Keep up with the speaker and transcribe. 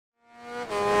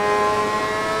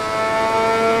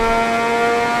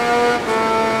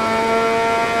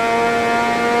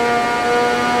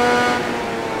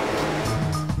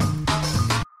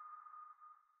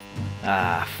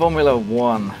Formula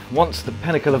One, once the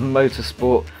pinnacle of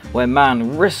motorsport where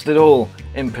man risked it all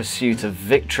in pursuit of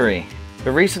victory.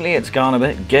 But recently it's gone a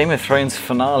bit Game of Thrones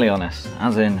finale on us,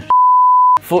 as in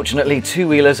Fortunately,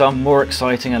 two-wheelers are more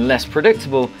exciting and less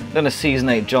predictable than a Season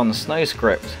 8 Jon Snow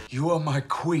script. You are my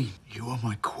queen. You are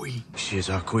my queen. She is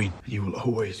our queen. You will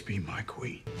always be my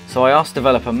queen. So I asked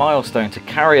developer Milestone to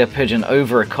carry a pigeon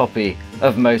over a copy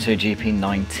of MotoGP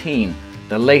 19,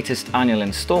 the latest annual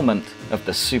installment of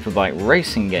the Superbike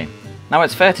racing game. Now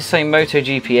it's fair to say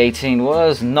MotoGP 18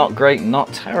 was not great, not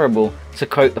terrible, to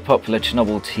quote the popular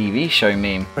Chernobyl TV show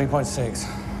meme.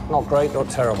 3.6. Not great, not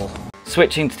terrible.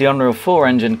 Switching to the Unreal 4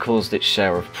 engine caused its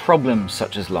share of problems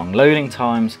such as long loading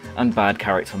times and bad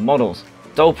character models.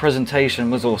 Dull presentation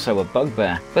was also a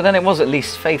bugbear, but then it was at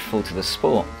least faithful to the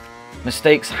sport.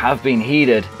 Mistakes have been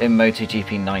heeded in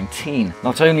MotoGP 19.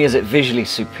 Not only is it visually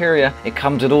superior, it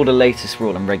comes with all the latest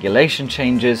rule and regulation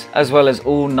changes, as well as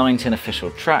all 19 official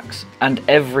tracks, and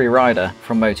every rider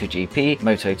from MotoGP,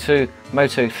 Moto2,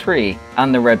 Moto3,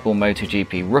 and the Red Bull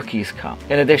MotoGP Rookies Cup.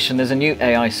 In addition, there's a new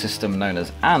AI system known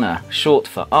as ANA, short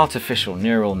for Artificial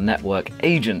Neural Network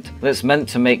Agent, that's meant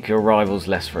to make your rivals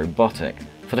less robotic.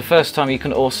 For the first time, you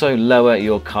can also lower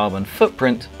your carbon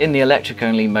footprint in the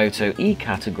electric-only Moto E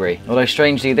category, although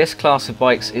strangely this class of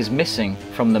bikes is missing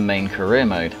from the main career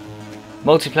mode.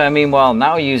 Multiplayer meanwhile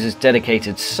now uses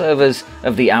dedicated servers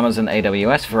of the Amazon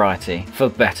AWS variety for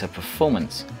better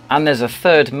performance. And there's a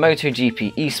third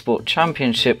MotoGP eSport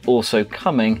Championship also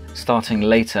coming, starting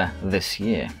later this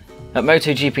year. At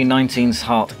MotoGP 19's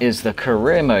heart is the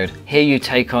career mode. Here you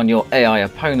take on your AI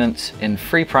opponents in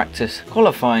free practice,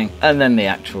 qualifying, and then the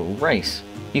actual race.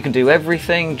 You can do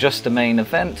everything, just the main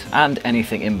event, and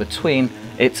anything in between,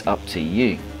 it's up to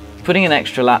you. Putting in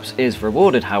extra laps is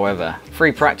rewarded, however.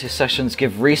 Free practice sessions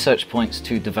give research points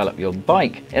to develop your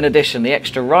bike. In addition, the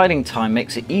extra riding time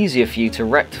makes it easier for you to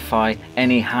rectify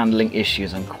any handling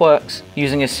issues and quirks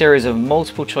using a series of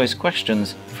multiple choice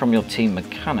questions from your team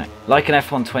mechanic. Like in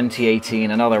F1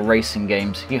 2018 and other racing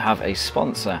games, you have a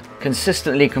sponsor.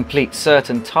 Consistently complete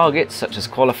certain targets such as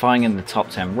qualifying in the top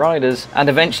 10 riders, and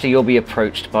eventually you'll be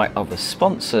approached by other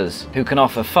sponsors who can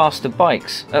offer faster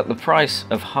bikes at the price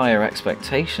of higher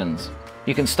expectations.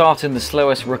 You can start in the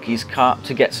slowest Rookies Cup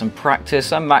to get some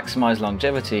practice and maximize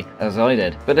longevity, as I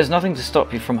did, but there's nothing to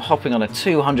stop you from hopping on a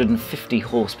 250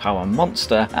 horsepower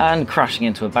monster and crashing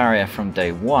into a barrier from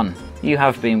day one. You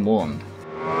have been warned.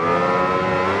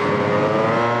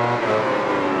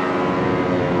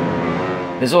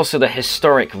 There's also the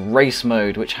historic race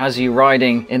mode, which has you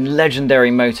riding in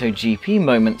legendary MotoGP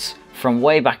moments from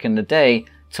way back in the day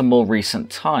to more recent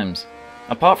times.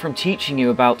 Apart from teaching you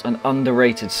about an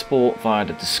underrated sport via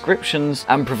the descriptions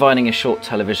and providing a short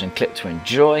television clip to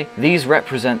enjoy, these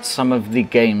represent some of the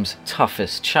game's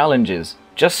toughest challenges.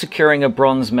 Just securing a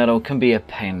bronze medal can be a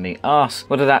pain in the ass,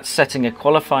 whether that's setting a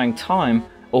qualifying time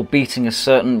or beating a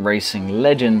certain racing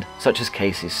legend such as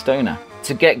Casey Stoner.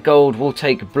 To get gold will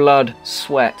take blood,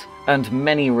 sweat, and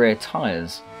many rear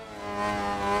tyres.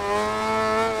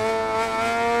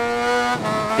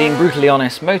 Being brutally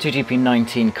honest, MotoGP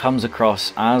 19 comes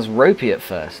across as ropey at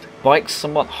first. Bikes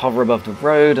somewhat hover above the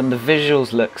road and the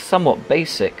visuals look somewhat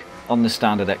basic on the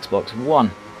standard Xbox One.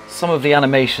 Some of the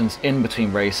animations in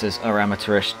between races are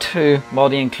amateurish too, while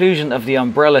the inclusion of the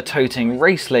umbrella-toting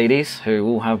race ladies, who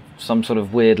all have some sort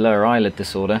of weird lower eyelid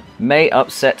disorder, may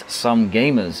upset some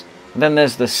gamers. Then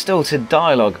there's the stilted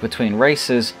dialogue between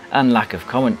races and lack of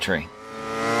commentary.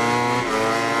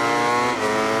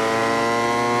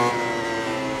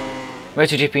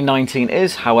 MotoGP 19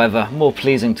 is, however, more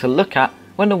pleasing to look at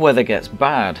when the weather gets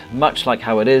bad, much like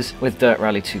how it is with Dirt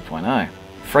Rally 2.0.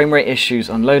 Frame rate issues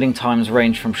and loading times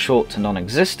range from short to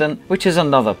non-existent, which is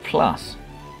another plus.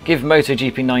 Give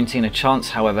MotoGP 19 a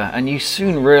chance, however, and you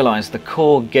soon realise the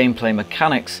core gameplay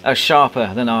mechanics are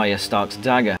sharper than Arya Stark's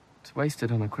dagger. It's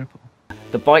wasted on a cripple.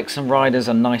 The bikes and riders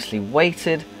are nicely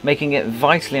weighted, making it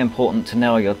vitally important to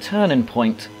nail your turning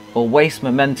point or waste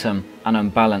momentum and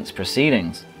unbalanced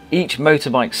proceedings. Each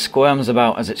motorbike squirms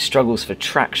about as it struggles for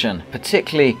traction,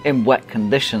 particularly in wet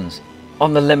conditions.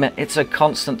 On the limit, it's a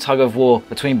constant tug of war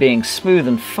between being smooth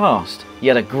and fast,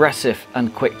 yet aggressive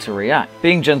and quick to react.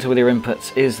 Being gentle with your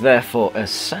inputs is therefore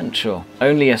essential.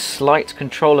 Only a slight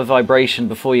control of vibration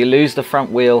before you lose the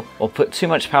front wheel or put too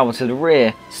much power to the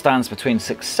rear stands between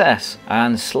success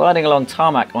and sliding along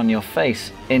tarmac on your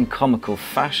face in comical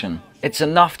fashion. It's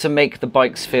enough to make the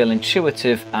bikes feel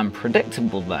intuitive and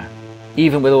predictable there.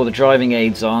 Even with all the driving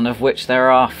aids on, of which there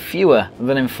are fewer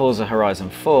than in Forza Horizon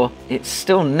 4, it's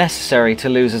still necessary to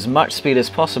lose as much speed as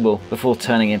possible before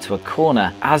turning into a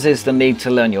corner, as is the need to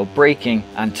learn your braking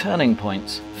and turning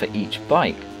points for each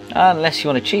bike. unless you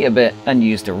want to cheat a bit and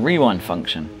use the rewind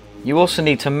function. You also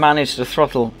need to manage the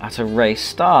throttle at a race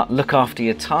start, look after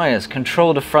your tyres,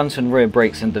 control the front and rear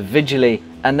brakes individually,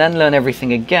 and then learn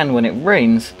everything again when it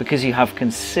rains because you have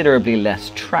considerably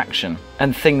less traction,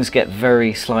 and things get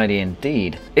very slidey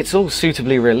indeed. It's all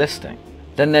suitably realistic.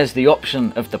 Then there's the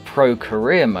option of the Pro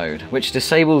Career mode, which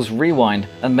disables rewind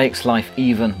and makes life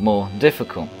even more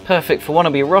difficult. Perfect for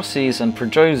wannabe Rossis and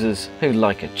Pedrosas who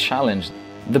like a challenge.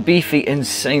 The beefy,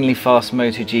 insanely fast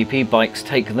MotoGP bikes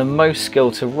take the most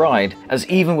skill to ride, as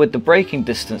even with the braking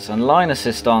distance and line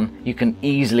assist on, you can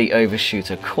easily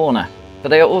overshoot a corner. But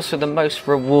they are also the most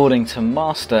rewarding to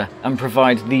master and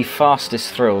provide the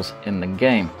fastest thrills in the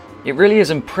game. It really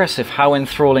is impressive how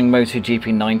enthralling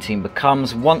MotoGP 19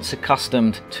 becomes once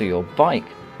accustomed to your bike.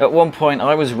 At one point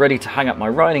I was ready to hang up my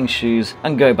riding shoes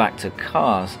and go back to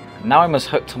cars. Now I'm as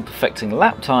hooked on perfecting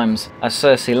lap times as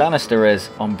Cersei Lannister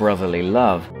is on brotherly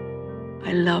love.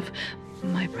 I love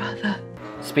my brother.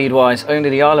 Speed-wise, only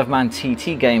the Isle of Man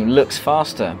TT game looks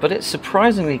faster, but it's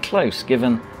surprisingly close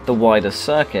given the wider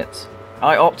circuits.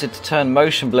 I opted to turn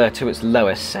motion blur to its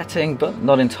lowest setting, but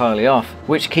not entirely off,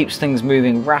 which keeps things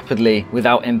moving rapidly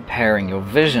without impairing your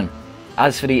vision.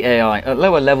 As for the AI, at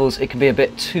lower levels it can be a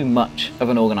bit too much of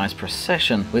an organised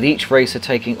procession, with each racer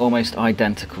taking almost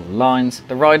identical lines.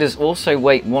 The riders also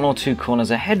wait 1 or 2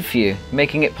 corners ahead for you,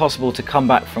 making it possible to come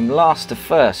back from last to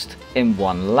first in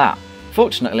one lap.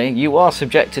 Fortunately, you are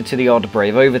subjected to the odd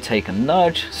brave overtake and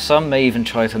nudge, some may even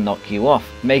try to knock you off,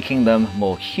 making them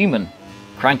more human.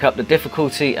 Crank up the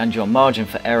difficulty and your margin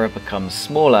for error becomes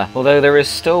smaller, although there is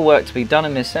still work to be done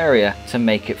in this area to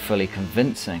make it fully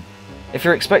convincing. If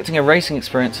you're expecting a racing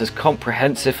experience as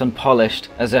comprehensive and polished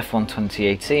as F1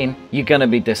 2018, you're gonna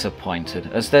be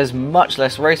disappointed, as there's much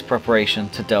less race preparation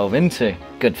to delve into.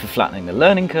 Good for flattening the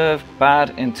learning curve,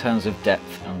 bad in terms of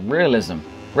depth and realism.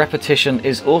 Repetition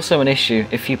is also an issue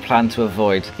if you plan to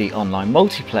avoid the online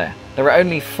multiplayer. There are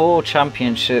only 4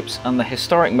 championships and the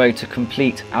historic mode to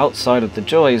complete outside of the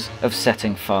joys of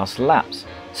setting fast laps.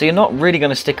 So you're not really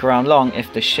going to stick around long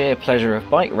if the sheer pleasure of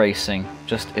bike racing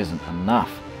just isn't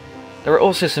enough. There are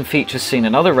also some features seen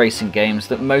in other racing games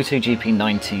that MotoGP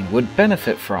 19 would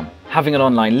benefit from. Having an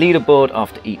online leaderboard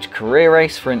after each career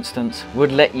race, for instance,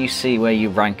 would let you see where you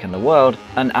rank in the world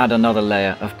and add another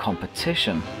layer of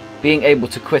competition. Being able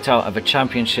to quit out of a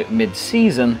championship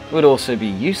mid-season would also be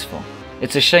useful.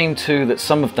 It's a shame too that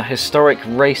some of the historic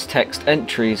race text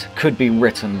entries could be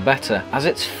written better, as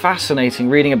it's fascinating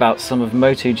reading about some of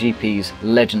MotoGP's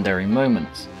legendary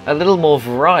moments. A little more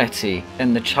variety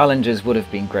in the challenges would have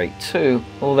been great too,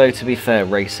 although to be fair,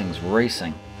 racing's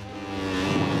racing.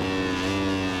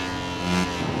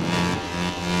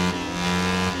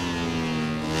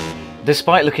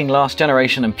 Despite looking last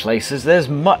generation in places, there's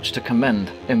much to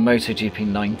commend in MotoGP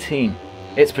 19.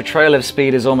 Its portrayal of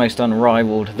speed is almost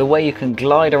unrivaled. The way you can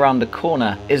glide around a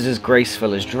corner is as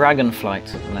graceful as dragon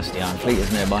flight, unless the Iron Fleet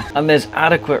is nearby. And there's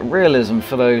adequate realism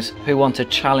for those who want a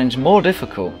challenge more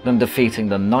difficult than defeating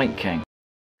the Night King.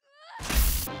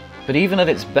 But even at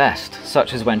its best,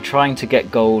 such as when trying to get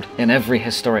gold in every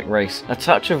historic race, a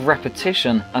touch of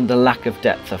repetition and a lack of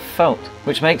depth are felt,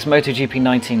 which makes MotoGP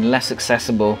 19 less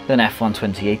accessible than F1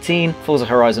 2018, Forza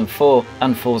Horizon 4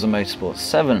 and Forza Motorsport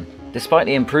 7. Despite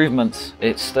the improvements,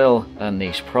 it's still a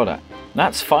niche product.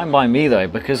 That's fine by me though,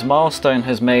 because Milestone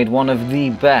has made one of the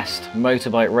best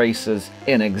motorbike races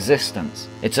in existence.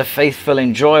 It's a faithful,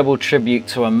 enjoyable tribute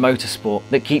to a motorsport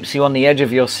that keeps you on the edge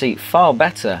of your seat far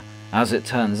better, as it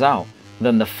turns out,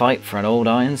 than the fight for an old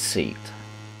iron seat.